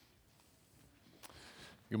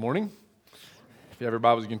Good morning. If you have your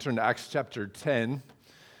Bibles, you can turn to Acts chapter 10.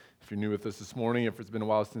 If you're new with us this morning, if it's been a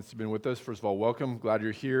while since you've been with us, first of all, welcome. Glad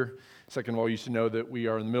you're here. Second of all, you should know that we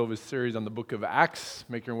are in the middle of a series on the book of Acts,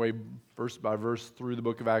 making our way verse by verse through the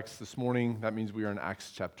book of Acts this morning. That means we are in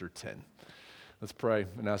Acts chapter 10. Let's pray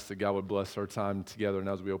and ask that God would bless our time together and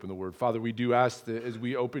as we open the Word. Father, we do ask that as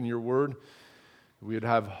we open your Word, we would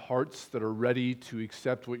have hearts that are ready to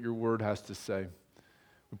accept what your Word has to say.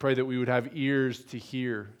 We pray that we would have ears to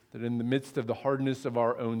hear, that in the midst of the hardness of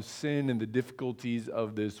our own sin and the difficulties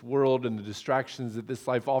of this world and the distractions that this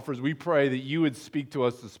life offers, we pray that you would speak to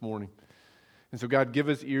us this morning. And so, God, give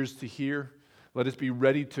us ears to hear. Let us be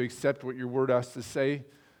ready to accept what your word has to say.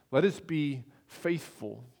 Let us be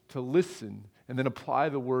faithful to listen and then apply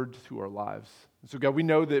the word to our lives. And so, God, we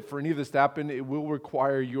know that for any of this to happen, it will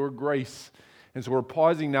require your grace. And so we're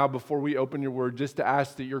pausing now before we open your word just to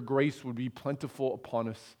ask that your grace would be plentiful upon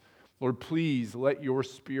us. Lord, please let your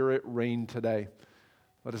Spirit reign today.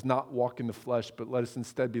 Let us not walk in the flesh, but let us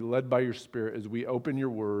instead be led by your Spirit as we open your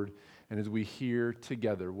word and as we hear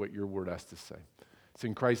together what your word has to say. It's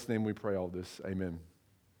in Christ's name we pray all this. Amen.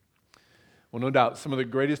 Well, no doubt, some of the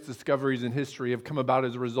greatest discoveries in history have come about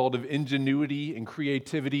as a result of ingenuity and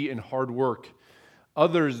creativity and hard work.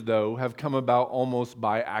 Others, though, have come about almost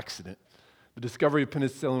by accident. The discovery of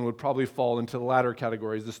penicillin would probably fall into the latter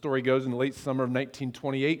categories. The story goes in the late summer of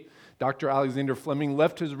 1928, Dr. Alexander Fleming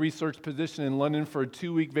left his research position in London for a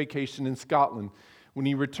 2-week vacation in Scotland. When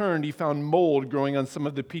he returned, he found mold growing on some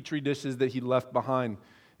of the petri dishes that he left behind.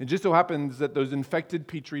 It just so happens that those infected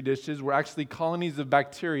petri dishes were actually colonies of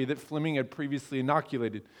bacteria that Fleming had previously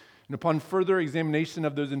inoculated. And upon further examination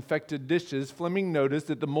of those infected dishes, Fleming noticed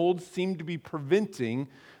that the mold seemed to be preventing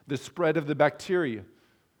the spread of the bacteria.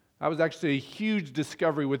 That was actually a huge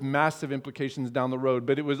discovery with massive implications down the road,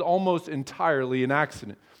 but it was almost entirely an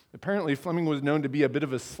accident. Apparently, Fleming was known to be a bit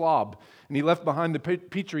of a slob, and he left behind the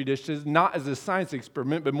petri dishes not as a science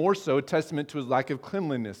experiment, but more so a testament to his lack of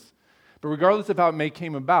cleanliness. But regardless of how it may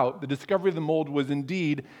came about, the discovery of the mold was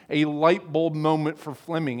indeed a light bulb moment for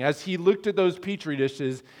Fleming. As he looked at those petri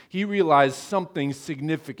dishes, he realized something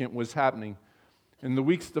significant was happening. In the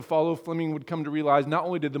weeks to follow, Fleming would come to realize not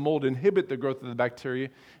only did the mold inhibit the growth of the bacteria,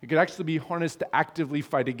 it could actually be harnessed to actively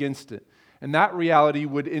fight against it. And that reality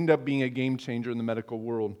would end up being a game changer in the medical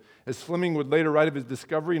world. As Fleming would later write of his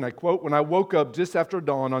discovery, and I quote, "When I woke up just after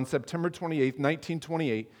dawn on September 28,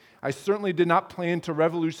 1928, I certainly did not plan to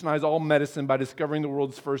revolutionize all medicine by discovering the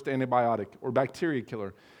world's first antibiotic or bacteria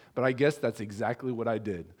killer, but I guess that's exactly what I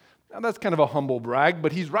did." Now that's kind of a humble brag,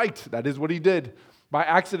 but he's right. That is what he did. By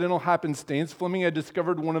accidental happenstance, Fleming had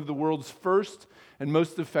discovered one of the world's first and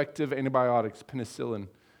most effective antibiotics, penicillin.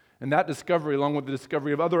 And that discovery, along with the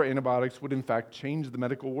discovery of other antibiotics, would in fact change the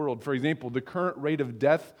medical world. For example, the current rate of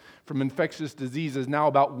death from infectious disease is now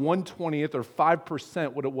about 1/20 or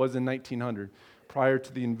 5% what it was in 1900, prior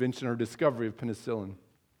to the invention or discovery of penicillin.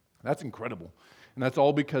 That's incredible. And that's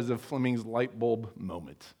all because of Fleming's light bulb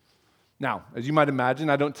moment. Now, as you might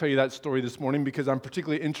imagine, I don't tell you that story this morning because I'm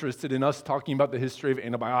particularly interested in us talking about the history of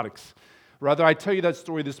antibiotics. Rather, I tell you that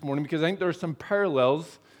story this morning because I think there are some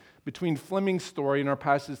parallels between Fleming's story and our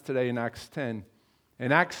passage today in Acts 10.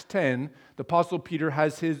 In Acts 10, the Apostle Peter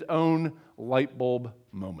has his own light bulb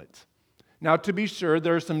moment. Now, to be sure,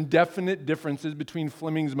 there are some definite differences between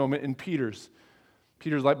Fleming's moment and Peter's.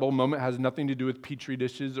 Peter's light bulb moment has nothing to do with petri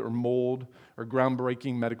dishes or mold or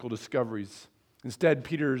groundbreaking medical discoveries. Instead,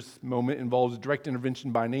 Peter's moment involves direct intervention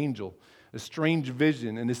by an angel, a strange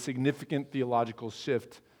vision, and a significant theological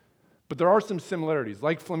shift. But there are some similarities.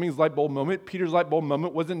 Like Fleming's light bulb moment, Peter's light bulb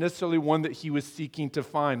moment wasn't necessarily one that he was seeking to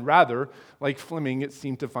find. Rather, like Fleming, it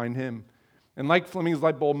seemed to find him. And like Fleming's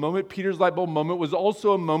light bulb moment, Peter's light bulb moment was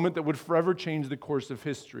also a moment that would forever change the course of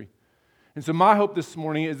history. And so my hope this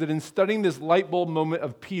morning is that in studying this light bulb moment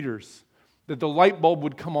of Peter's, that the light bulb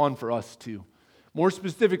would come on for us too. More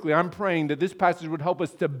specifically, I'm praying that this passage would help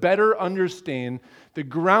us to better understand the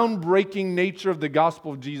groundbreaking nature of the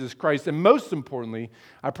gospel of Jesus Christ. And most importantly,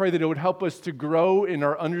 I pray that it would help us to grow in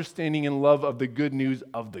our understanding and love of the good news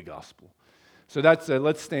of the gospel. So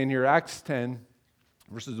let's stand here. Acts 10,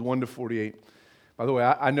 verses 1 to 48. By the way,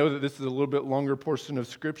 I know that this is a little bit longer portion of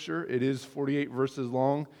Scripture. It is 48 verses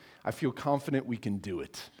long. I feel confident we can do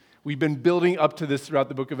it. We've been building up to this throughout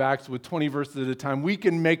the book of Acts with 20 verses at a time. We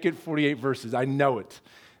can make it 48 verses. I know it.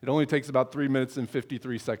 It only takes about 3 minutes and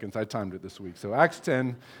 53 seconds. I timed it this week. So Acts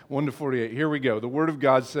 10, 1 to 48. Here we go. The Word of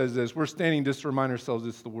God says this. We're standing just to remind ourselves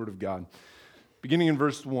it's the Word of God. Beginning in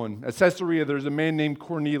verse 1, at Caesarea there's a man named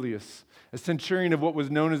Cornelius, a centurion of what was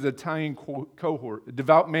known as the Italian cohort, a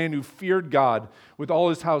devout man who feared God with all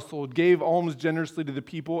his household, gave alms generously to the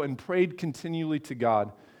people, and prayed continually to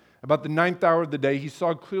God. About the 9th hour of the day, he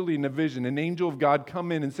saw clearly in a vision an angel of God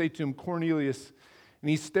come in and say to him, Cornelius. And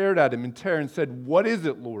he stared at him in terror and said, What is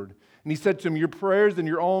it, Lord? And he said to him, Your prayers and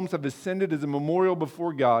your alms have ascended as a memorial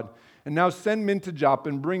before God. And now send men to Joppa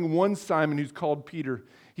and bring one Simon who's called Peter.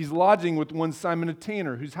 He's lodging with one Simon a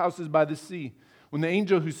tanner, whose house is by the sea. When the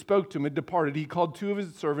angel who spoke to him had departed, he called 2 of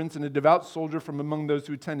his servants and a devout soldier from among those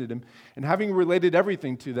who attended him. And having related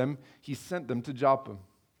everything to them, he sent them to Joppa.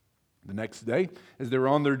 The next day, as they were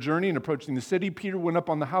on their journey and approaching the city, Peter went up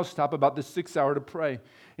on the housetop about the 6th hour to pray.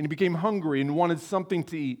 And he became hungry and wanted something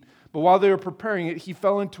to eat. But while they were preparing it, he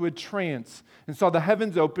fell into a trance and saw the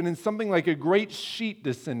heavens open and something like a great sheet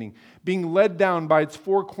descending, being led down by its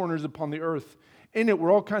 4 corners upon the earth. In it were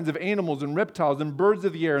all kinds of animals and reptiles and birds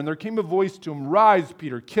of the air. And there came a voice to him, Rise,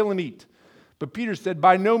 Peter, kill and eat. But Peter said,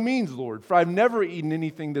 By no means, Lord, for I've never eaten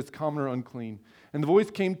anything that's common or unclean. And the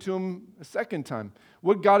voice came to him a second time.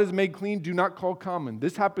 What God has made clean, do not call common.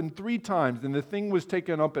 This happened 3 times, and the thing was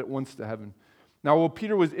taken up at once to heaven. Now, while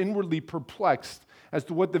Peter was inwardly perplexed as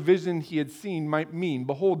to what the vision he had seen might mean,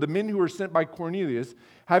 behold, the men who were sent by Cornelius,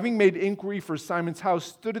 having made inquiry for Simon's house,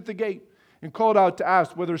 stood at the gate and called out to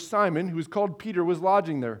ask whether Simon, who was called Peter, was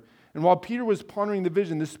lodging there. And while Peter was pondering the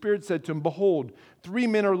vision, the Spirit said to him, Behold, 3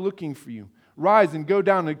 men are looking for you. Rise and go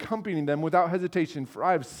down and accompany them without hesitation, for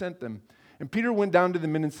I have sent them. And Peter went down to the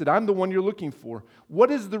men and said, I'm the one you're looking for. What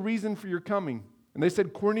is the reason for your coming? And they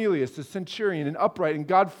said, Cornelius, a centurion, an upright and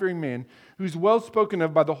God-fearing man, who's well spoken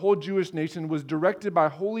of by the whole Jewish nation, was directed by a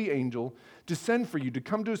holy angel to send for you, to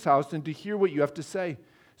come to his house and to hear what you have to say.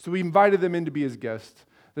 So he invited them in to be his guests.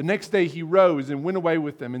 The next day he rose and went away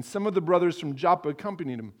with them, and some of the brothers from Joppa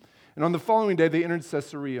accompanied him. And on the following day they entered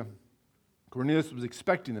Caesarea. Cornelius was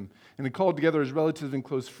expecting them, and he called together his relatives and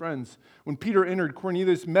close friends. When Peter entered,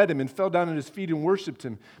 Cornelius met him and fell down at his feet and worshipped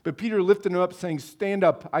him. But Peter lifted him up, saying, Stand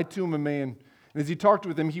up, I too am a man. And as he talked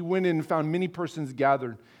with them, he went in and found many persons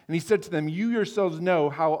gathered. And he said to them, You yourselves know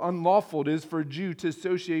how unlawful it is for a Jew to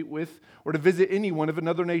associate with or to visit anyone of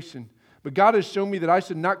another nation. But God has shown me that I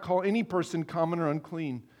should not call any person common or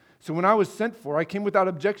unclean. So when I was sent for, I came without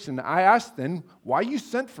objection. I asked then, Why you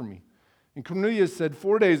sent for me? And Cornelius said,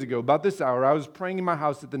 4 days ago, about this hour, I was praying in my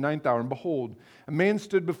house at the 9th hour, and behold, a man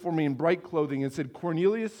stood before me in bright clothing and said,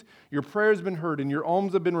 Cornelius, your prayer has been heard, and your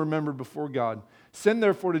alms have been remembered before God. Send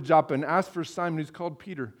therefore to Joppa and ask for Simon, who's called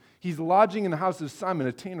Peter. He's lodging in the house of Simon,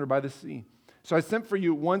 a tanner by the sea. So I sent for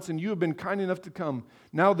you at once, and you have been kind enough to come.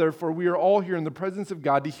 Now, therefore, we are all here in the presence of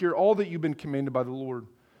God to hear all that you've been commanded by the Lord.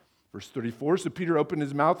 Verse 34, so Peter opened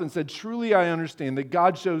his mouth and said, Truly I understand that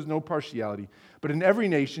God shows no partiality, but in every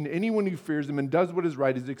nation, anyone who fears him and does what is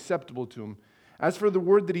right is acceptable to him. As for the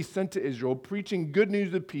word that he sent to Israel, preaching good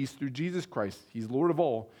news of peace through Jesus Christ, he's Lord of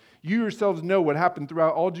all, you yourselves know what happened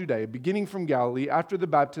throughout all Judea, beginning from Galilee after the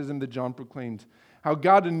baptism that John proclaimed, how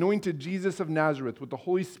God anointed Jesus of Nazareth with the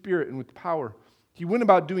Holy Spirit and with power. He went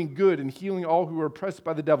about doing good and healing all who were oppressed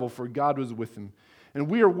by the devil, for God was with him. And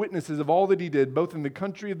we are witnesses of all that he did, both in the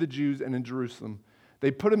country of the Jews and in Jerusalem. They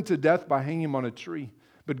put him to death by hanging him on a tree.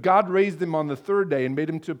 But God raised him on the 3rd day and made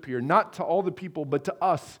him to appear, not to all the people, but to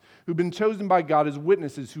us, who've been chosen by God as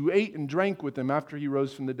witnesses, who ate and drank with him after he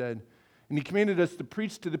rose from the dead. And he commanded us to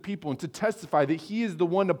preach to the people and to testify that he is the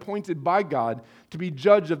one appointed by God to be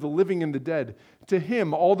judge of the living and the dead. To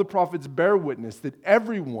him, all the prophets bear witness that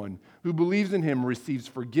everyone who believes in him receives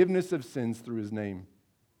forgiveness of sins through his name.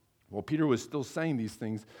 While Peter was still saying these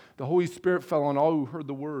things, the Holy Spirit fell on all who heard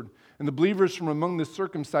the word. And the believers from among the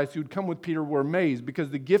circumcised who had come with Peter were amazed because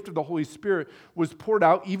the gift of the Holy Spirit was poured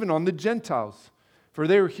out even on the Gentiles. For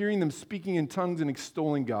they were hearing them speaking in tongues and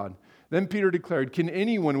extolling God. Then Peter declared, Can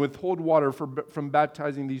anyone withhold water from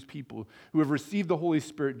baptizing these people who have received the Holy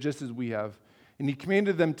Spirit just as we have? And he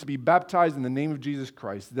commanded them to be baptized in the name of Jesus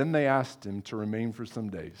Christ. Then they asked him to remain for some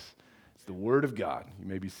days. It's the word of God. You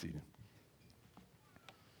may be seated.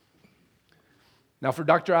 Now, for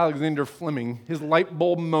Dr. Alexander Fleming, his light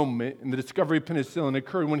bulb moment in the discovery of penicillin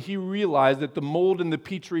occurred when he realized that the mold in the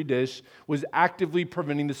Petri dish was actively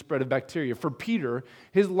preventing the spread of bacteria. For Peter,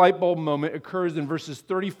 his light bulb moment occurs in verses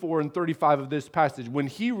 34 and 35 of this passage when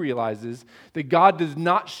he realizes that God does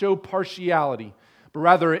not show partiality, but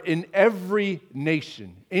rather in every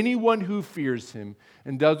nation, anyone who fears him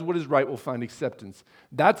and does what is right will find acceptance.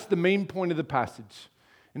 That's the main point of the passage.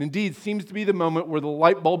 And indeed, seems to be the moment where the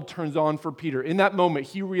light bulb turns on for Peter. In that moment,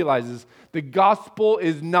 he realizes the gospel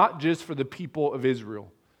is not just for the people of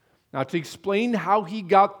Israel. Now, to explain how he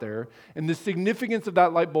got there and the significance of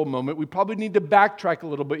that light bulb moment, we probably need to backtrack a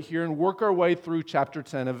little bit here and work our way through chapter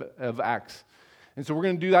 10 of Acts. And so we're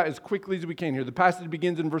going to do that as quickly as we can here. The passage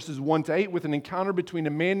begins in verses 1 to 8 with an encounter between a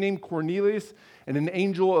man named Cornelius and an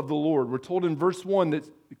angel of the Lord. We're told in verse 1 that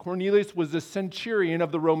Cornelius was a centurion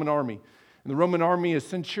of the Roman army. In the Roman army, a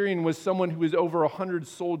centurion was someone who was over 100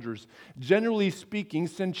 soldiers. Generally speaking,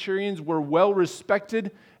 centurions were well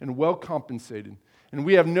respected and well compensated. And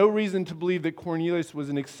we have no reason to believe that Cornelius was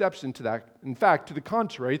an exception to that. In fact, to the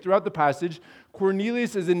contrary, throughout the passage,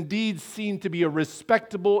 Cornelius is indeed seen to be a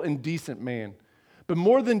respectable and decent man. But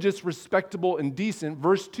more than just respectable and decent,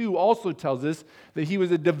 verse 2 also tells us that he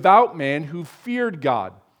was a devout man who feared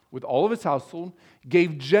God with all of his household,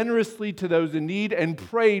 gave generously to those in need, and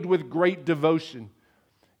prayed with great devotion.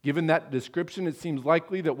 Given that description, it seems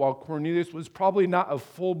likely that while Cornelius was probably not a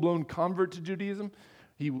full-blown convert to Judaism,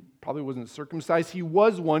 he probably wasn't circumcised, he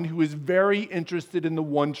was one who was very interested in the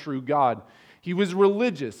one true God. He was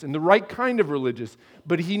religious, and the right kind of religious,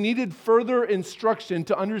 but he needed further instruction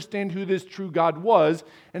to understand who this true God was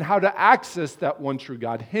and how to access that one true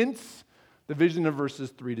God. Hence, the vision of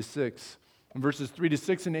verses 3 to 6. In verses 3 to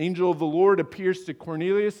 6, an angel of the Lord appears to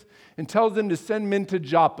Cornelius and tells him to send men to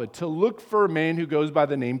Joppa to look for a man who goes by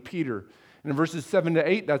the name Peter. And in verses 7 to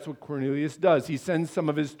 8, that's what Cornelius does. He sends some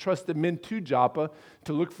of his trusted men to Joppa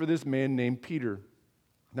to look for this man named Peter.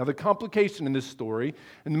 Now, the complication in this story,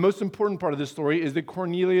 and the most important part of this story, is that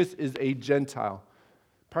Cornelius is a Gentile.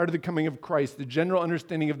 Prior to the coming of Christ, the general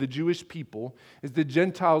understanding of the Jewish people is that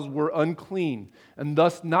Gentiles were unclean and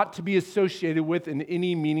thus not to be associated with in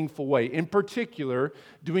any meaningful way. In particular,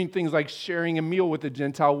 doing things like sharing a meal with a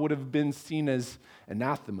Gentile would have been seen as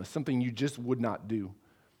anathema, something you just would not do.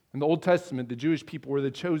 In the Old Testament, the Jewish people were the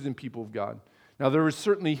chosen people of God. Now, there were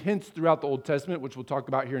certainly hints throughout the Old Testament, which we'll talk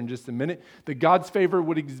about here in just a minute, that God's favor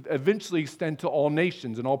would eventually extend to all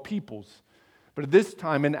nations and all peoples. But at this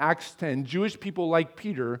time, in Acts 10, Jewish people like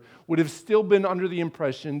Peter would have still been under the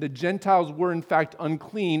impression that Gentiles were in fact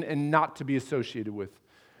unclean and not to be associated with.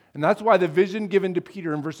 And that's why the vision given to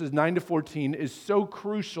Peter in verses 9 to 14 is so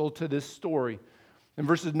crucial to this story. In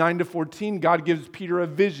verses 9 to 14, God gives Peter a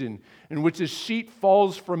vision in which a sheet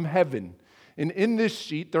falls from heaven. And in this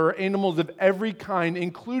sheet, there are animals of every kind,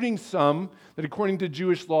 including some that, according to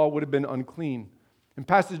Jewish law, would have been unclean. In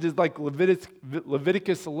passages like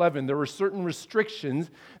Leviticus 11, there were certain restrictions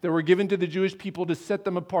that were given to the Jewish people to set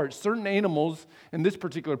them apart. Certain animals, in this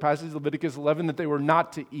particular passage, Leviticus 11, that they were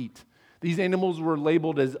not to eat. These animals were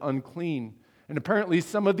labeled as unclean. And apparently,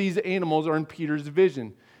 some of these animals are in Peter's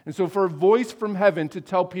vision. And so for a voice from heaven to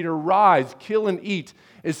tell Peter, rise, kill and eat,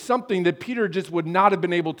 is something that Peter just would not have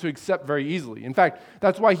been able to accept very easily. In fact,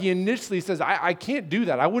 that's why he initially says, I can't do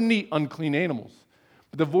that. I wouldn't eat unclean animals.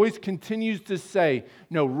 But the voice continues to say,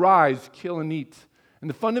 no, rise, kill and eat. And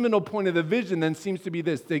the fundamental point of the vision then seems to be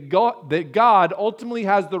this, that God ultimately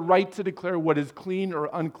has the right to declare what is clean or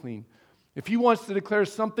unclean. If he wants to declare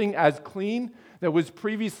something as clean that was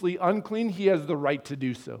previously unclean, he has the right to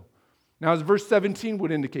do so. Now, as verse 17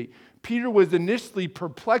 would indicate, Peter was initially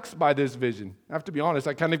perplexed by this vision. I have to be honest,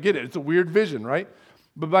 I kind of get it. It's a weird vision, right?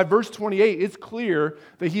 But by verse 28, it's clear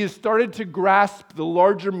that he has started to grasp the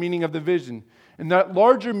larger meaning of the vision. And that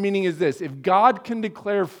larger meaning is this: if God can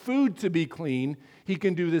declare food to be clean, he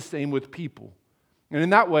can do the same with people. And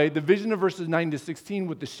in that way, the vision of verses 9 to 16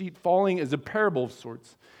 with the sheet falling is a parable of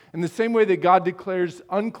sorts. In the same way that God declares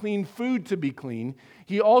unclean food to be clean,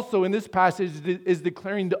 he also, in this passage, is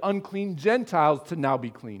declaring the unclean Gentiles to now be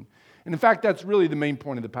clean. And in fact, that's really the main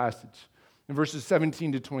point of the passage. In verses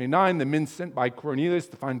 17 to 29, the men sent by Cornelius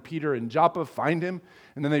to find Peter in Joppa find him,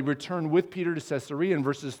 and then they return with Peter to Caesarea. In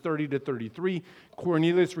verses 30 to 33,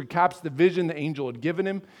 Cornelius recaps the vision the angel had given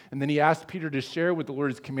him, and then he asked Peter to share what the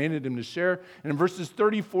Lord has commanded him to share. And in verses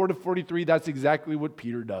 34 to 43, that's exactly what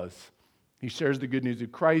Peter does. He shares the good news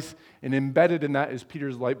of Christ, and embedded in that is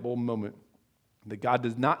Peter's light bulb moment, that God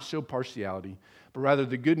does not show partiality, but rather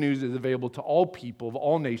the good news is available to all people of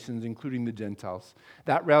all nations, including the Gentiles.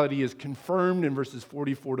 That reality is confirmed in verses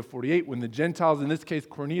 44 to 48 when the Gentiles, in this case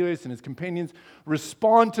Cornelius and his companions,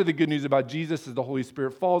 respond to the good news about Jesus as the Holy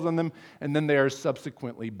Spirit falls on them, and then they are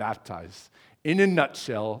subsequently baptized. In a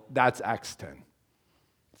nutshell, that's Acts 10.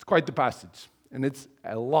 It's quite the passage. And it's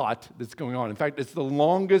a lot that's going on. In fact, it's the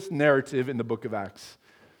longest narrative in the book of Acts.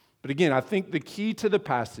 But again, I think the key to the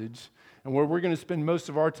passage, and where we're going to spend most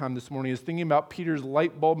of our time this morning, is thinking about Peter's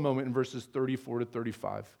light bulb moment in verses 34 to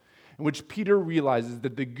 35, in which Peter realizes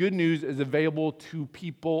that the good news is available to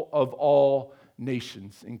people of all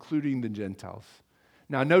nations, including the Gentiles.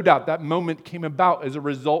 Now, no doubt that moment came about as a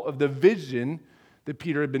result of the vision that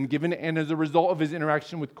Peter had been given and as a result of his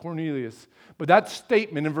interaction with Cornelius. But that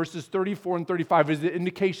statement in verses 34 and 35 is the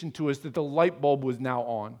indication to us that the light bulb was now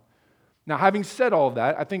on. Now, having said all of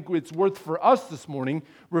that, I think it's worth for us this morning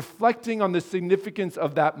reflecting on the significance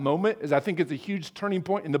of that moment, as I think it's a huge turning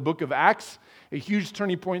point in the book of Acts, a huge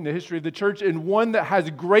turning point in the history of the church, and one that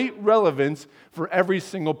has great relevance for every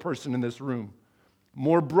single person in this room.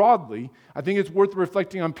 More broadly, I think it's worth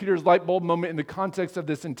reflecting on Peter's light bulb moment in the context of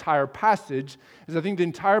this entire passage, as I think the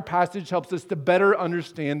entire passage helps us to better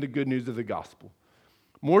understand the good news of the gospel.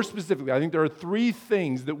 More specifically, I think there are three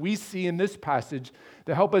things that we see in this passage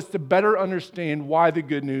that help us to better understand why the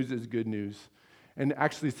good news is good news, and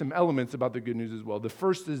actually some elements about the good news as well. The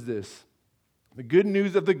first is this: the good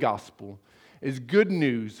news of the gospel is good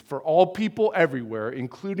news for all people everywhere,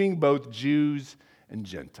 including both Jews and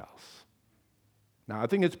Gentiles. Now, I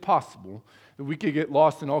think it's possible that we could get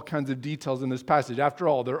lost in all kinds of details in this passage. After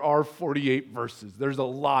all, there are 48 verses. There's a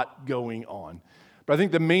lot going on. But I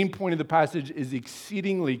think the main point of the passage is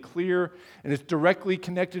exceedingly clear, and it's directly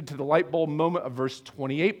connected to the light bulb moment of verse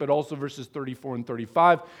 28, but also verses 34 and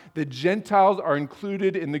 35. The Gentiles are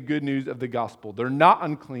included in the good news of the gospel. They're not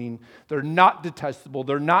unclean. They're not detestable.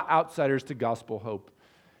 They're not outsiders to gospel hope.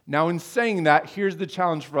 Now, in saying that, here's the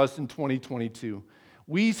challenge for us in 2022.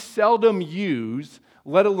 We seldom use,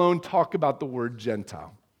 let alone talk about the word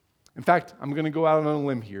Gentile. In fact, I'm going to go out on a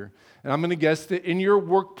limb here, and I'm going to guess that in your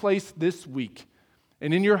workplace this week,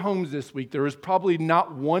 and in your homes this week, there is probably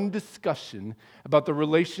not one discussion about the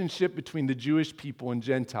relationship between the Jewish people and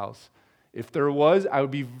Gentiles. If there was, I would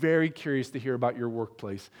be very curious to hear about your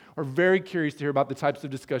workplace, or very curious to hear about the types of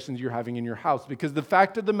discussions you're having in your house, because the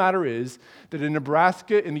fact of the matter is that in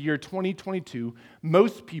Nebraska in the year 2022,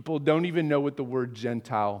 most people don't even know what the word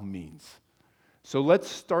Gentile means. So let's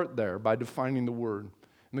start there by defining the word.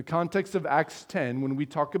 In the context of Acts 10, when we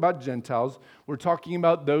talk about Gentiles, we're talking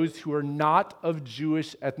about those who are not of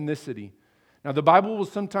Jewish ethnicity. Now, the Bible will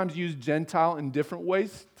sometimes use Gentile in different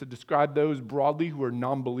ways to describe those broadly who are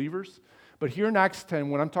non-believers. But here in Acts 10,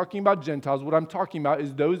 when I'm talking about Gentiles, what I'm talking about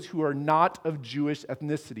is those who are not of Jewish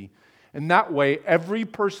ethnicity. And that way, every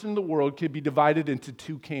person in the world could be divided into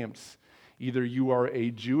two camps. Either you are a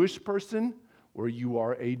Jewish person or you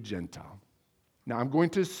are a Gentile. Now, I'm going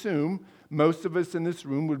to assume most of us in this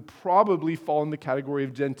room would probably fall in the category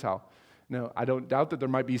of Gentile. Now, I don't doubt that there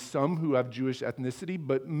might be some who have Jewish ethnicity,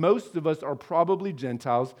 but most of us are probably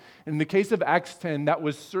Gentiles. In the case of Acts 10, that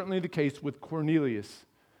was certainly the case with Cornelius.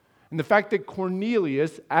 And the fact that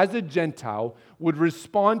Cornelius, as a Gentile, would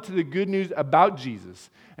respond to the good news about Jesus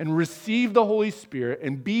and receive the Holy Spirit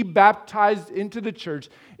and be baptized into the church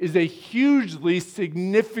is a hugely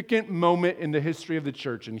significant moment in the history of the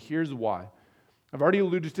church, and here's why. I've already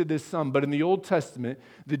alluded to this some, but in the Old Testament,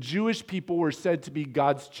 the Jewish people were said to be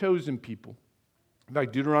God's chosen people. In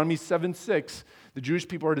fact, Deuteronomy 7:6, the Jewish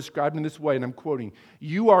people are described in this way, and I'm quoting,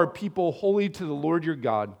 "You are a people holy to the Lord your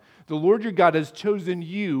God. The Lord your God has chosen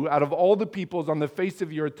you out of all the peoples on the face of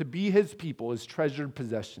the earth to be his people, his treasured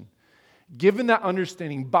possession." Given that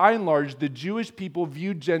understanding, by and large, the Jewish people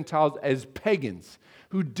viewed Gentiles as pagans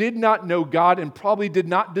who did not know God and probably did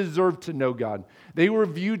not deserve to know God. They were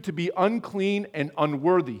viewed to be unclean and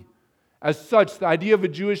unworthy. As such, the idea of a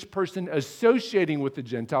Jewish person associating with a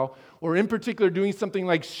Gentile, or in particular doing something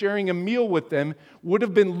like sharing a meal with them, would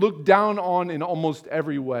have been looked down on in almost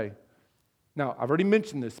every way. Now, I've already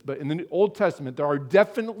mentioned this, but in the Old Testament, there are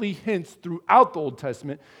definitely hints throughout the Old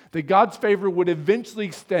Testament that God's favor would eventually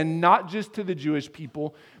extend not just to the Jewish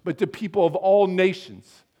people, but to people of all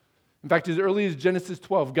nations. In fact, as early as Genesis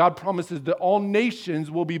 12, God promises that all nations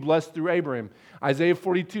will be blessed through Abraham. Isaiah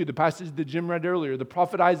 42, the passage that Jim read earlier, the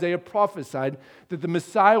prophet Isaiah prophesied that the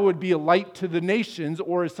Messiah would be a light to the nations,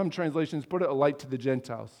 or as some translations put it, a light to the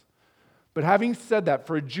Gentiles. But having said that,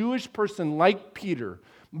 for a Jewish person like Peter,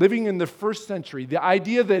 living in the first century, the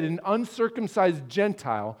idea that an uncircumcised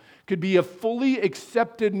Gentile could be a fully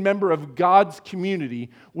accepted member of God's community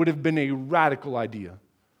would have been a radical idea.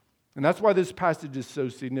 And that's why this passage is so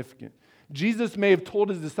significant. Jesus may have told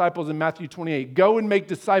his disciples in Matthew 28, "Go and make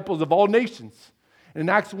disciples of all nations." And in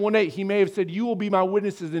Acts 1:8, he may have said, "You will be my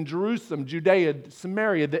witnesses in Jerusalem, Judea,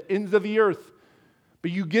 Samaria, the ends of the earth."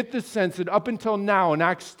 But you get the sense that up until now in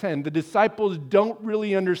Acts 10, the disciples don't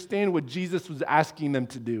really understand what Jesus was asking them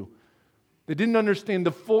to do. They didn't understand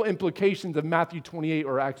the full implications of Matthew 28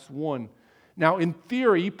 or Acts 1. Now, in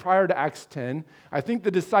theory, prior to Acts 10, I think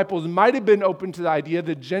the disciples might have been open to the idea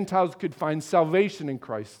that Gentiles could find salvation in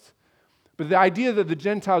Christ. But the idea that the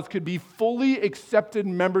Gentiles could be fully accepted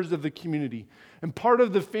members of the community and part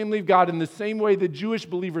of the family of God in the same way the Jewish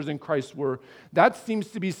believers in Christ were, that seems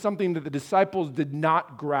to be something that the disciples did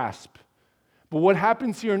not grasp. But what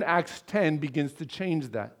happens here in Acts 10 begins to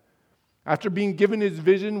change that. After being given his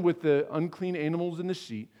vision with the unclean animals in the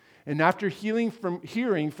sheet, and after hearing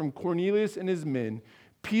from Cornelius and his men,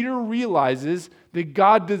 Peter realizes that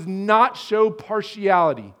God does not show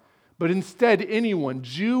partiality, but instead anyone,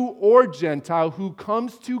 Jew or Gentile, who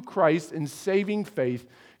comes to Christ in saving faith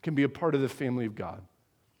can be a part of the family of God.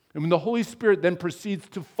 And when the Holy Spirit then proceeds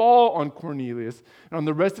to fall on Cornelius and on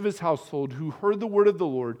the rest of his household who heard the word of the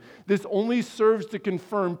Lord, this only serves to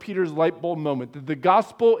confirm Peter's light bulb moment, that the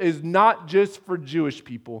gospel is not just for Jewish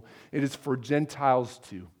people, it is for Gentiles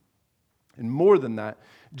too. And more than that,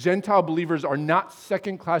 Gentile believers are not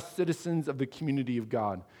second-class citizens of the community of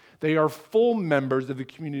God. They are full members of the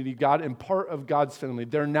community of God and part of God's family.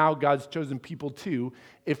 They're now God's chosen people too,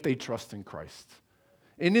 if they trust in Christ.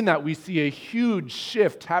 And in that, we see a huge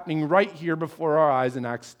shift happening right here before our eyes in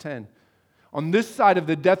Acts 10. On this side of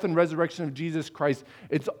the death and resurrection of Jesus Christ,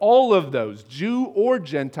 it's all of those, Jew or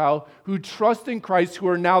Gentile, who trust in Christ who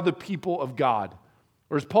are now the people of God.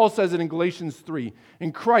 Or as Paul says it in Galatians 3,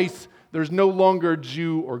 in Christ, there's no longer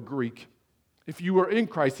Jew or Greek. If you are in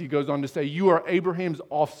Christ, he goes on to say, you are Abraham's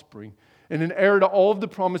offspring and an heir to all of the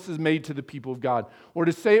promises made to the people of God. Or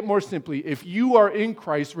to say it more simply, if you are in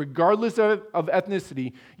Christ, regardless of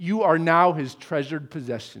ethnicity, you are now his treasured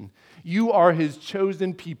possession. You are his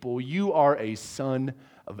chosen people. You are a son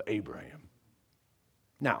of Abraham.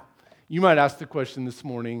 Now, you might ask the question this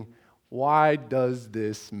morning, why does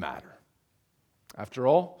this matter? After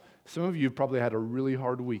all, some of you have probably had a really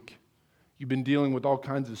hard week. You've been dealing with all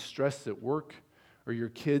kinds of stress at work, or your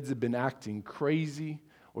kids have been acting crazy,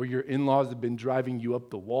 or your in-laws have been driving you up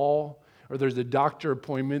the wall, or there's a doctor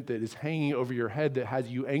appointment that is hanging over your head that has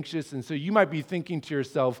you anxious. And so you might be thinking to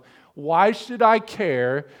yourself, why should I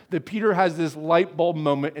care that Peter has this light bulb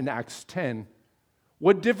moment in Acts 10?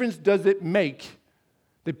 What difference does it make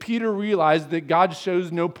that Peter realized that God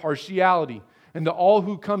shows no partiality and that all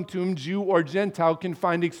who come to him, Jew or Gentile, can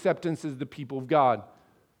find acceptance as the people of God?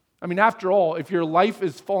 I mean, after all, if your life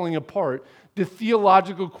is falling apart, do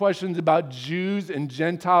theological questions about Jews and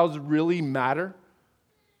Gentiles really matter?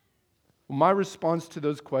 Well, my response to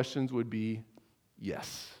those questions would be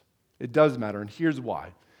yes, it does matter, and here's why.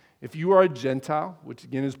 If you are a Gentile, which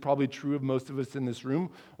again is probably true of most of us in this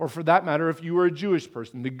room, or for that matter, if you are a Jewish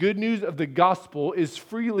person, the good news of the gospel is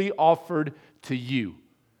freely offered to you.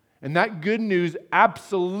 And that good news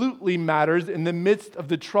absolutely matters in the midst of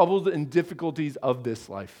the troubles and difficulties of this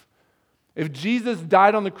life. If Jesus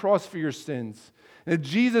died on the cross for your sins, and if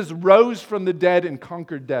Jesus rose from the dead and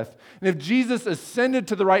conquered death, and if Jesus ascended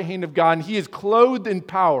to the right hand of God, and he is clothed in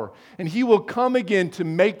power, and he will come again to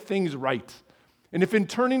make things right, and if in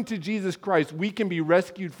turning to Jesus Christ, we can be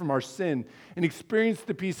rescued from our sin and experience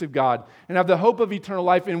the peace of God, and have the hope of eternal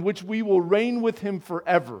life in which we will reign with him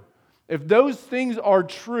forever, if those things are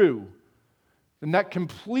true, then that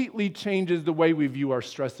completely changes the way we view our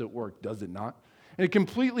stress at work, does it not? And it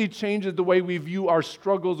completely changes the way we view our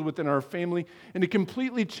struggles within our family. And it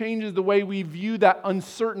completely changes the way we view that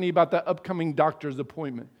uncertainty about that upcoming doctor's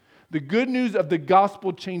appointment. The good news of the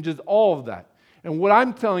gospel changes all of that. And what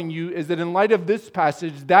I'm telling you is that in light of this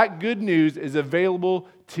passage, that good news is available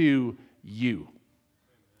to you.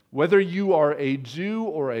 Whether you are a Jew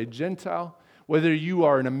or a Gentile, whether you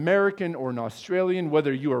are an American or an Australian,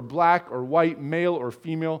 whether you are black or white, male or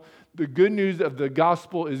female, the good news of the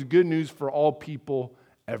gospel is good news for all people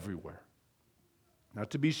everywhere. Now,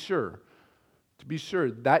 to be sure,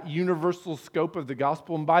 that universal scope of the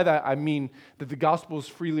gospel, and by that I mean that the gospel is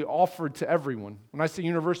freely offered to everyone. When I say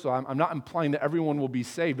universal, I'm not implying that everyone will be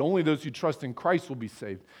saved. Only those who trust in Christ will be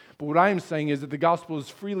saved. But what I am saying is that the gospel is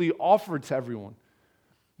freely offered to everyone.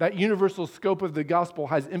 That universal scope of the gospel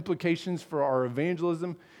has implications for our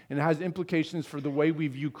evangelism, and it has implications for the way we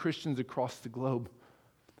view Christians across the globe.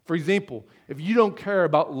 For example, if you don't care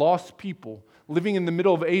about lost people living in the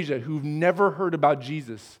middle of Asia who've never heard about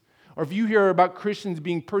Jesus, or if you hear about Christians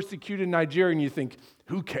being persecuted in Nigeria and you think,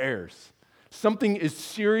 who cares? Something is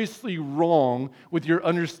seriously wrong with your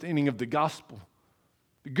understanding of the gospel.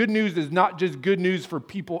 The good news is not just good news for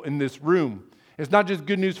people in this room. It's not just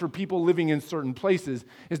good news for people living in certain places.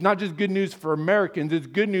 It's not just good news for Americans. It's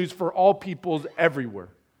good news for all peoples everywhere.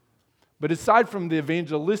 But aside from the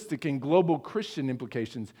evangelistic and global Christian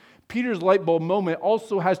implications, Peter's light bulb moment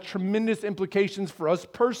also has tremendous implications for us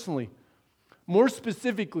personally. More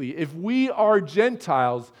specifically, if we are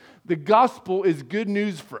Gentiles, the gospel is good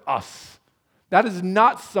news for us. That is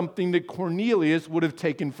not something that Cornelius would have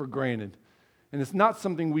taken for granted. And it's not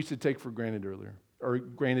something we should take for granted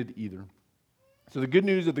either. So the good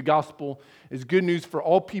news of the gospel is good news for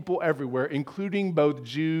all people everywhere, including both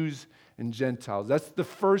Jews and Gentiles. That's the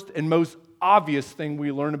first and most obvious thing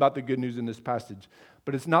we learn about the good news in this passage,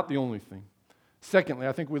 but it's not the only thing. Secondly,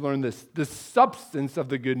 I think we learn this. The substance of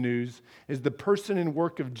the good news is the person and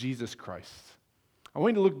work of Jesus Christ. I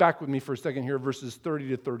want you to look back with me for a second here, verses 30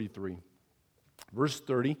 to 33. Verse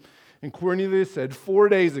 30, and Cornelius said, 4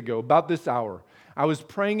 days ago, about this hour, I was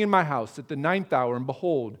praying in my house at the 9th hour, and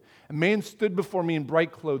behold, a man stood before me in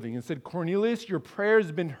bright clothing and said, Cornelius, your prayer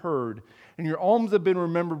has been heard, and your alms have been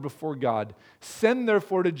remembered before God. Send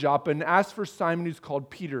therefore to Joppa and ask for Simon who's called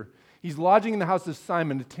Peter. He's lodging in the house of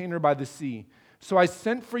Simon, a tanner by the sea. So I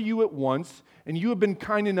sent for you at once, and you have been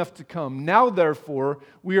kind enough to come. Now, therefore,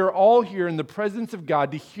 we are all here in the presence of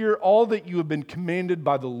God to hear all that you have been commanded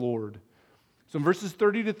by the Lord. So in verses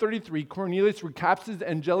 30 to 33, Cornelius recaps his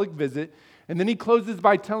angelic visit, and then he closes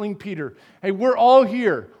by telling Peter, hey, we're all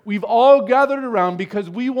here. We've all gathered around because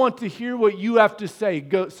we want to hear what you have to say.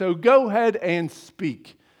 So go ahead and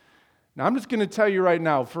speak. Now, I'm just going to tell you right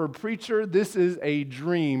now, for a preacher, this is a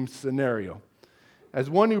dream scenario. As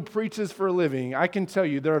one who preaches for a living, I can tell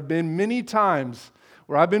you there have been many times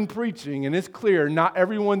where I've been preaching, and it's clear not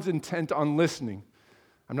everyone's intent on listening.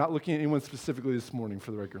 I'm not looking at anyone specifically this morning,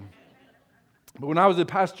 for the record. But when I was a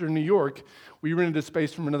pastor in New York, we rented a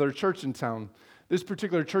space from another church in town. This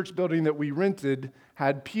particular church building that we rented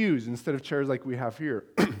had pews instead of chairs like we have here.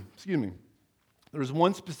 Excuse me. There was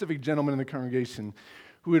one specific gentleman in the congregation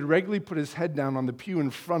who would regularly put his head down on the pew in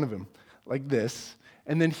front of him, like this,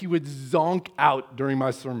 and then he would zonk out during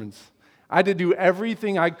my sermons. I had to do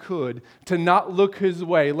everything I could to not look his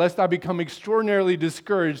way, lest I become extraordinarily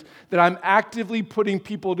discouraged that I'm actively putting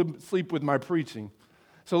people to sleep with my preaching.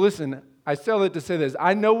 So listen, I say all that to say this.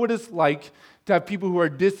 I know what it's like to have people who are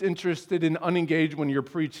disinterested and unengaged when you're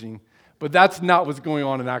preaching, but that's not what's going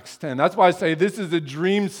on in Acts 10. That's why I say this is a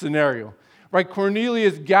dream scenario. Right?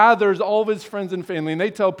 Cornelius gathers all of his friends and family, and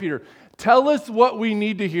they tell Peter, tell us what we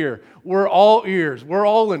need to hear. We're all ears. We're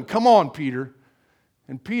all in. Come on, Peter.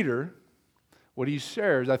 And Peter, what he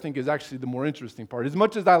shares, I think, is actually the more interesting part. As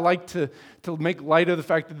much as I like to make light of the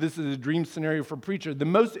fact that this is a dream scenario for a preacher, the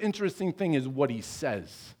most interesting thing is what he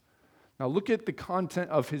says. Now look at the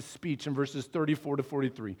content of his speech in verses 34 to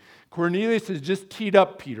 43. Cornelius has just teed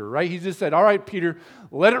up Peter, right? He just said, all right, Peter,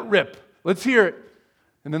 let it rip. Let's hear it.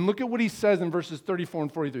 And then look at what he says in verses 34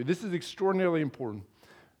 and 43. This is extraordinarily important.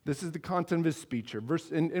 This is the content of his speech here.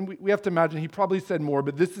 We have to imagine he probably said more,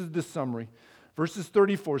 but this is the summary. Verses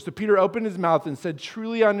 34, so Peter opened his mouth and said,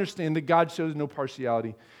 truly I understand that God shows no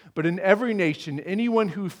partiality, but in every nation, anyone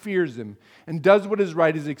who fears him and does what is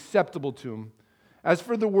right is acceptable to him. As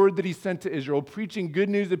for the word that he sent to Israel, preaching good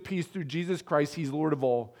news of peace through Jesus Christ, he's Lord of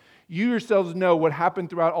all. You yourselves know what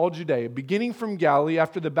happened throughout all Judea, beginning from Galilee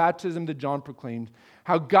after the baptism that John proclaimed,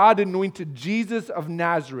 how God anointed Jesus of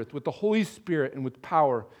Nazareth with the Holy Spirit and with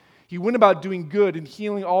power. He went about doing good and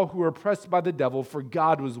healing all who were oppressed by the devil, for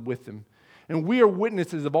God was with him. And we are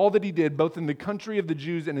witnesses of all that he did, both in the country of the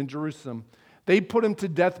Jews and in Jerusalem. They put him to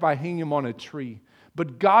death by hanging him on a tree.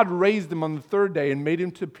 But God raised him on the third day and made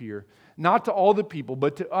him to appear, not to all the people,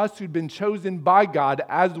 but to us who'd been chosen by God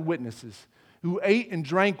as witnesses, who ate and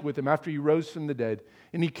drank with him after he rose from the dead.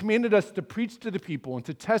 And he commanded us to preach to the people and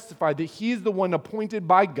to testify that he is the one appointed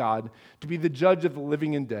by God to be the judge of the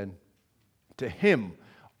living and dead. To him,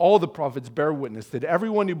 all the prophets bear witness that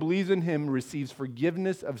everyone who believes in him receives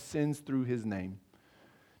forgiveness of sins through his name.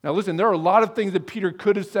 Now listen, there are a lot of things that Peter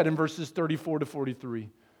could have said in verses 34 to 43.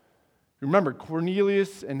 Remember,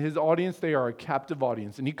 Cornelius and his audience, they are a captive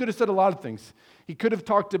audience. And he could have said a lot of things. He could have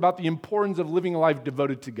talked about the importance of living a life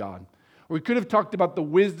devoted to God. Or he could have talked about the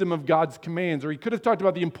wisdom of God's commands. Or he could have talked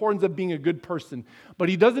about the importance of being a good person. But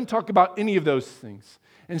he doesn't talk about any of those things.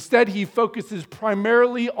 Instead, he focuses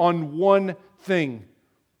primarily on one thing: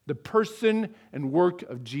 the person and work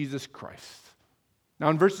of Jesus Christ. Now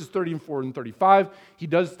in verses 34 and 35, he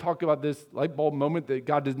does talk about this light bulb moment that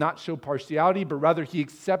God does not show partiality, but rather he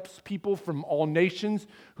accepts people from all nations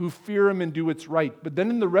who fear him and do what's right. But then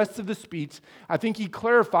in the rest of the speech, I think he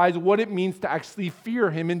clarifies what it means to actually fear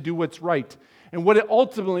him and do what's right. And what it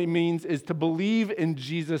ultimately means is to believe in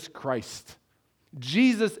Jesus Christ.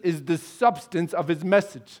 Jesus is the substance of his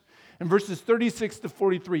message. In verses 36 to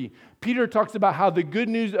 43, Peter talks about how the good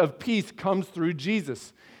news of peace comes through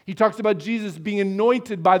Jesus. He talks about Jesus being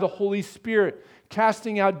anointed by the Holy Spirit,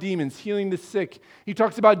 casting out demons, healing the sick. He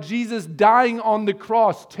talks about Jesus dying on the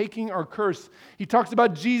cross, taking our curse. He talks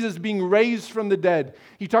about Jesus being raised from the dead.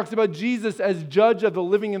 He talks about Jesus as judge of the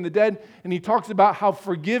living and the dead. And he talks about how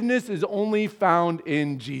forgiveness is only found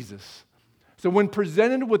in Jesus. So when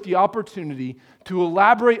presented with the opportunity to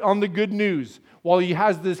elaborate on the good news while he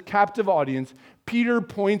has this captive audience, Peter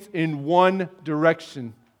points in one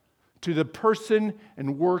direction: to the person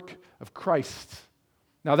and work of Christ.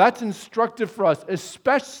 Now that's instructive for us,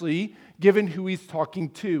 especially given who he's talking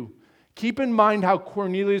to. Keep in mind how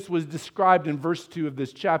Cornelius was described in verse 2 of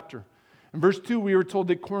this chapter. In verse 2, we were told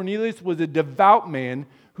that Cornelius was a devout man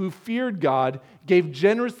who feared God, gave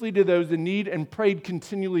generously to those in need, and prayed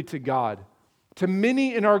continually to God. To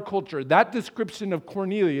many in our culture, that description of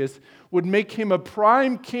Cornelius would make him a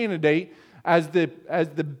prime candidate as the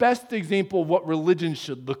best example of what religion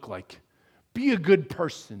should look like. Be a good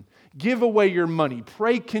person. Give away your money.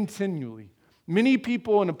 Pray continually. Many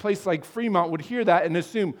people in a place like Fremont would hear that and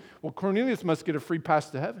assume, well, Cornelius must get a free pass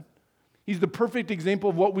to heaven. He's the perfect example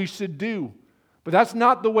of what we should do. But that's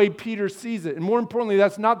not the way Peter sees it. And more importantly,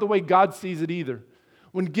 that's not the way God sees it either.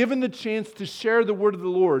 When given the chance to share the word of the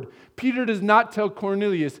Lord, Peter does not tell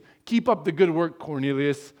Cornelius, keep up the good work,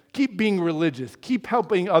 Cornelius. Keep being religious. Keep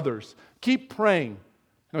helping others. Keep praying.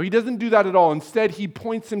 No, he doesn't do that at all. Instead, he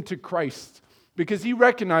points him to Christ because he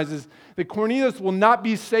recognizes that Cornelius will not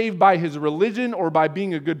be saved by his religion or by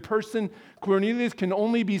being a good person. Cornelius can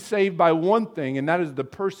only be saved by one thing, and that is the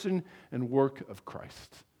person and work of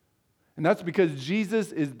Christ. And that's because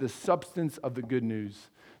Jesus is the substance of the good news.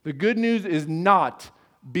 The good news is not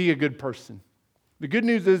be a good person. The good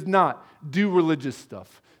news is not do religious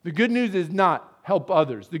stuff. The good news is not help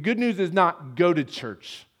others. The good news is not go to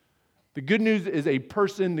church. The good news is a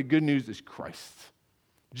person. The good news is Christ.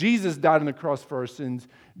 Jesus died on the cross for our sins.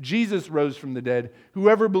 Jesus rose from the dead.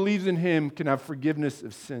 Whoever believes in him can have forgiveness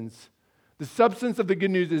of sins. The substance of the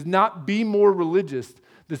good news is not be more religious.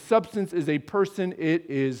 The substance is a person. It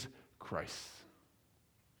is Christ.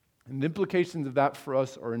 And the implications of that for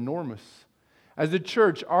us are enormous. As a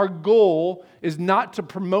church, our goal is not to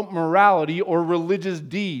promote morality or religious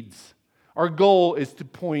deeds. Our goal is to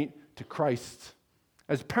point to Christ.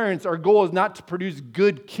 As parents, our goal is not to produce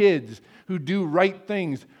good kids who do right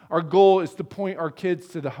things. Our goal is to point our kids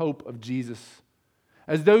to the hope of Jesus.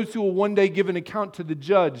 As those who will one day give an account to the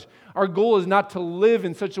judge, our goal is not to live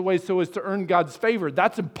in such a way so as to earn God's favor.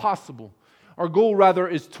 That's impossible. Our goal, rather,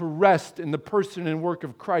 is to rest in the person and work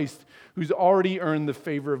of Christ who's already earned the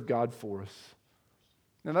favor of God for us.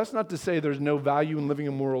 Now, that's not to say there's no value in living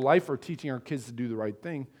a moral life or teaching our kids to do the right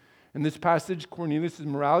thing. In this passage, Cornelius'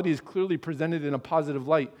 morality is clearly presented in a positive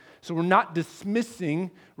light. So we're not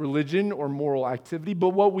dismissing religion or moral activity, but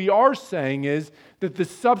what we are saying is that the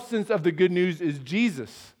substance of the good news is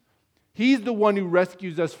Jesus. He's the one who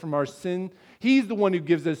rescues us from our sin. He's the one who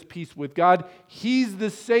gives us peace with God. He's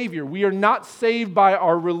the Savior. We are not saved by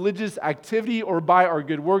our religious activity or by our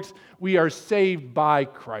good works. We are saved by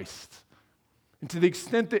Christ. And to the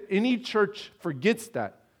extent that any church forgets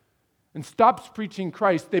that and stops preaching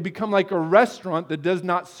Christ, they become like a restaurant that does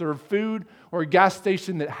not serve food or a gas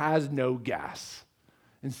station that has no gas.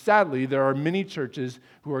 And sadly, there are many churches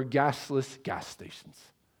who are gasless gas stations.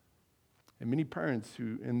 And many parents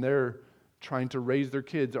who, in their trying to raise their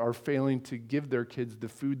kids, are failing to give their kids the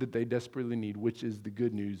food that they desperately need, which is the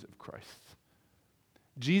good news of Christ.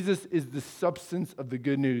 Jesus is the substance of the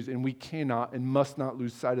good news, and we cannot and must not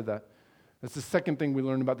lose sight of that. That's the second thing we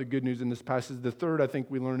learn about the good news in this passage. The third, I think,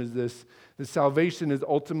 we learn is this: that salvation is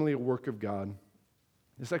ultimately a work of God.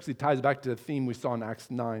 This actually ties back to a theme we saw in Acts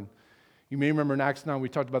 9. You may remember in Acts 9, we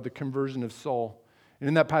talked about the conversion of Saul. And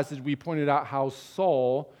in that passage, we pointed out how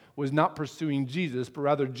Saul was not pursuing Jesus, but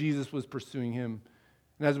rather Jesus was pursuing him.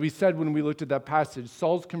 And as we said when we looked at that passage,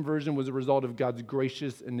 Saul's conversion was a result of God's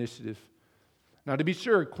gracious initiative. Now, to be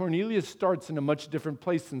sure, Cornelius starts in a much different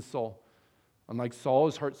place than Saul. Unlike Saul,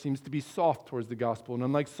 his heart seems to be soft towards the gospel. And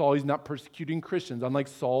unlike Saul, he's not persecuting Christians. Unlike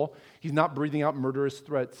Saul, he's not breathing out murderous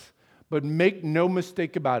threats. But make no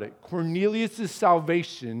mistake about it, Cornelius'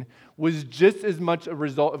 salvation was just as much a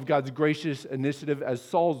result of God's gracious initiative as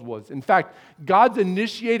Saul's was. In fact, God's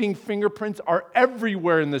initiating fingerprints are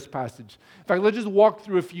everywhere in this passage. In fact, let's just walk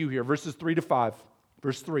through a few here, verses 3 to 5.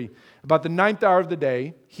 Verse 3, about the 9th hour of the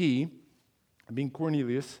day, he, being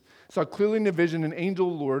Cornelius, saw clearly in a vision an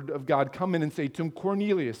angel Lord of God come in and say to him,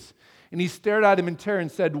 Cornelius. And he stared at him in terror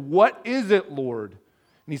and said, what is it, Lord?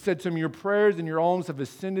 And he said to him, your prayers and your alms have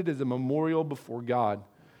ascended as a memorial before God.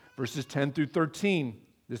 Verses 10 through 13,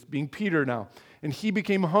 this being Peter now. And he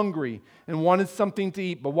became hungry and wanted something to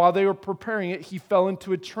eat. But while they were preparing it, he fell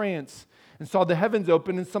into a trance and saw the heavens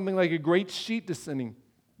open and something like a great sheet descending,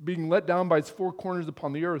 being let down by its four corners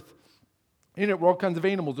upon the earth. In it were all kinds of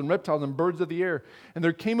animals and reptiles and birds of the air. And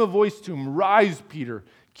there came a voice to him, rise, Peter,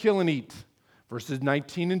 kill and eat. Verses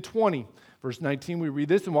 19 and 20. Verse 19, we read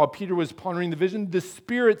this, and while Peter was pondering the vision, the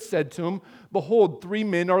Spirit said to him, behold, 3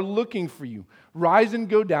 men are looking for you. Rise and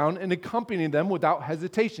go down and accompany them without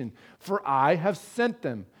hesitation, for I have sent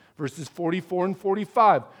them. Verses 44 and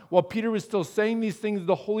 45. While Peter was still saying these things,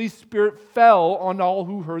 the Holy Spirit fell on all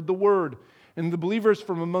who heard the word. And the believers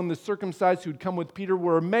from among the circumcised who had come with Peter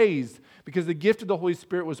were amazed because the gift of the Holy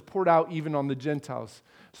Spirit was poured out even on the Gentiles.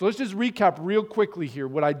 So let's just recap real quickly here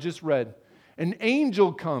what I just read. An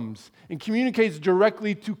angel comes and communicates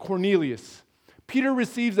directly to Cornelius. Peter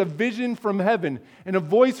receives a vision from heaven, and a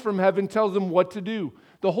voice from heaven tells him what to do.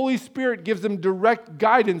 The Holy Spirit gives him direct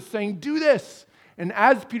guidance, saying, do this. And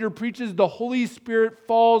as Peter preaches, the Holy Spirit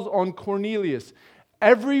falls on Cornelius.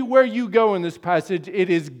 Everywhere you go in this passage, it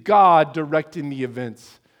is God directing the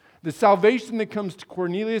events. The salvation that comes to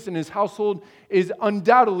Cornelius and his household is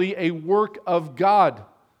undoubtedly a work of God.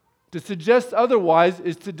 To suggest otherwise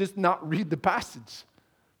is to just not read the passage.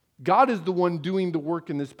 God is the one doing the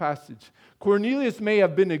work in this passage. Cornelius may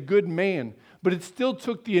have been a good man, but it still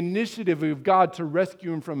took the initiative of God to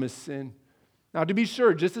rescue him from his sin. Now, to be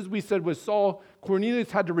sure, just as we said with Saul,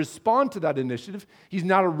 Cornelius had to respond to that initiative. He's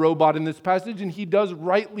not a robot in this passage, and he does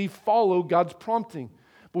rightly follow God's prompting.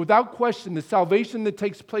 But without question, the salvation that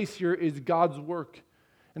takes place here is God's work.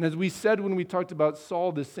 And as we said when we talked about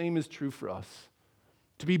Saul, the same is true for us.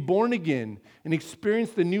 To be born again and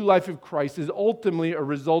experience the new life of Christ is ultimately a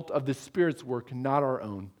result of the Spirit's work, not our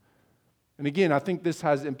own. And again, I think this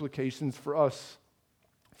has implications for us.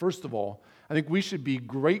 First of all, I think we should be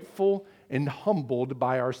grateful and humbled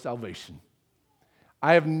by our salvation.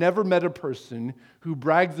 I have never met a person who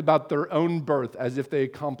brags about their own birth as if they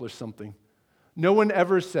accomplished something. No one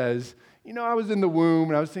ever says, I was in the womb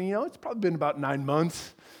and I was thinking, it's probably been about 9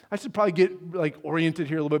 months. I should probably get oriented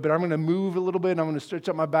here a little bit, but I'm going to move a little bit and I'm going to stretch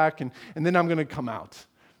out my back and then I'm going to come out.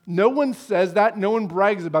 No one says that. No one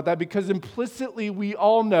brags about that because implicitly we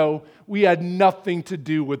all know we had nothing to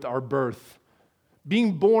do with our birth.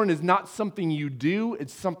 Being born is not something you do,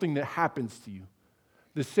 it's something that happens to you.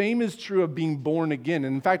 The same is true of being born again.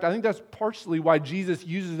 And in fact, I think that's partially why Jesus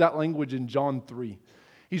uses that language in John 3.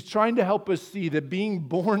 He's trying to help us see that being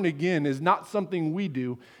born again is not something we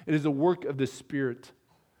do, it is a work of the Spirit.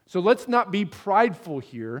 So let's not be prideful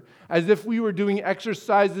here as if we were doing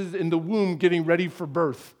exercises in the womb getting ready for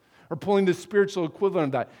birth or pulling the spiritual equivalent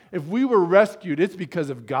of that. If we were rescued, it's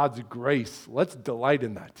because of God's grace. Let's delight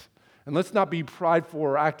in that. And let's not be prideful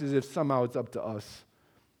or act as if somehow it's up to us.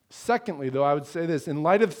 Secondly, though, I would say this. In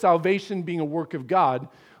light of salvation being a work of God,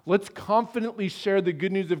 let's confidently share the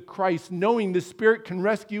good news of Christ, knowing the Spirit can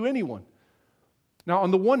rescue anyone. Now, on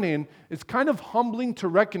the one hand, it's kind of humbling to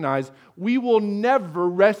recognize we will never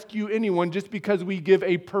rescue anyone just because we give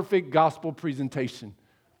a perfect gospel presentation.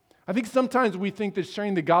 I think sometimes we think that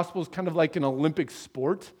sharing the gospel is kind of like an Olympic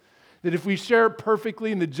sport, that if we share it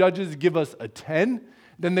perfectly and the judges give us a 10,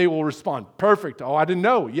 then they will respond, perfect. Oh, I didn't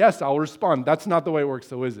know. Yes, I'll respond. That's not the way it works,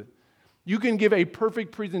 though, is it? You can give a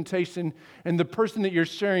perfect presentation, and the person that you're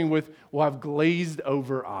sharing with will have glazed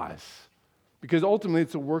over eyes. Because ultimately,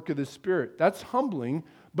 it's a work of the Spirit. That's humbling,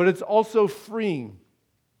 but it's also freeing.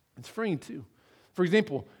 It's freeing, too. For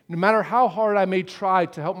example, no matter how hard I may try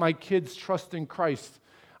to help my kids trust in Christ,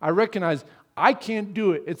 I recognize I can't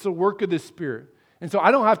do it. It's a work of the Spirit. And so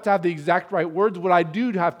I don't have to have the exact right words. What I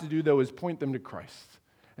do have to do, though, is point them to Christ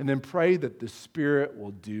and then pray that the Spirit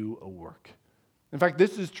will do a work. In fact,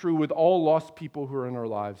 this is true with all lost people who are in our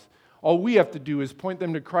lives. All we have to do is point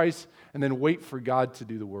them to Christ and then wait for God to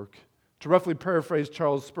do the work. To roughly paraphrase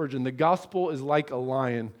Charles Spurgeon, the gospel is like a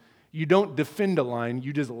lion. You don't defend a lion,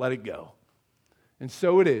 you just let it go. And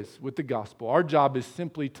so it is with the gospel. Our job is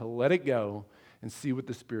simply to let it go and see what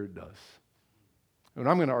the Spirit does. And what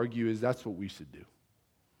I'm going to argue is that's what we should do.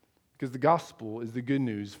 Because the gospel is the good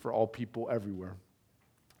news for all people everywhere,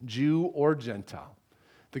 Jew or Gentile.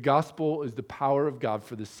 The gospel is the power of God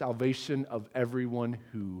for the salvation of everyone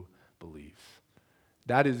who believes.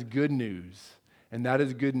 That is good news, and that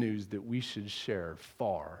is good news that we should share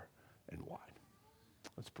far and wide.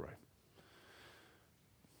 Let's pray.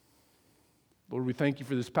 Lord, we thank you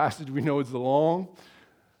for this passage. We know it's long.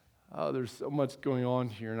 There's so much going on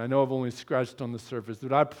here, and I know I've only scratched on the surface,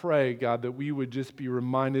 but I pray, God, that we would just be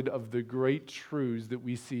reminded of the great truths that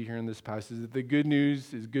we see here in this passage, that the good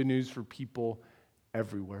news is good news for people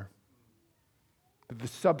everywhere. That the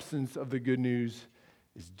substance of the good news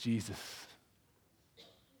is Jesus.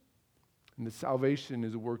 And that salvation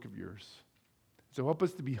is a work of yours. So help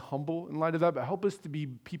us to be humble in light of that, but help us to be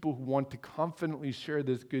people who want to confidently share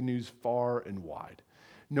this good news far and wide,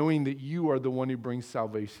 knowing that you are the one who brings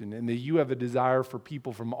salvation and that you have a desire for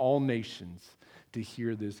people from all nations to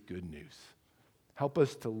hear this good news. Help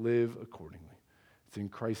us to live accordingly. It's in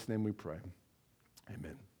Christ's name we pray.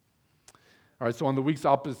 Amen. All right, so on the weeks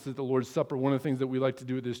opposite the Lord's Supper, one of the things that we like to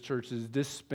do at this church is dispense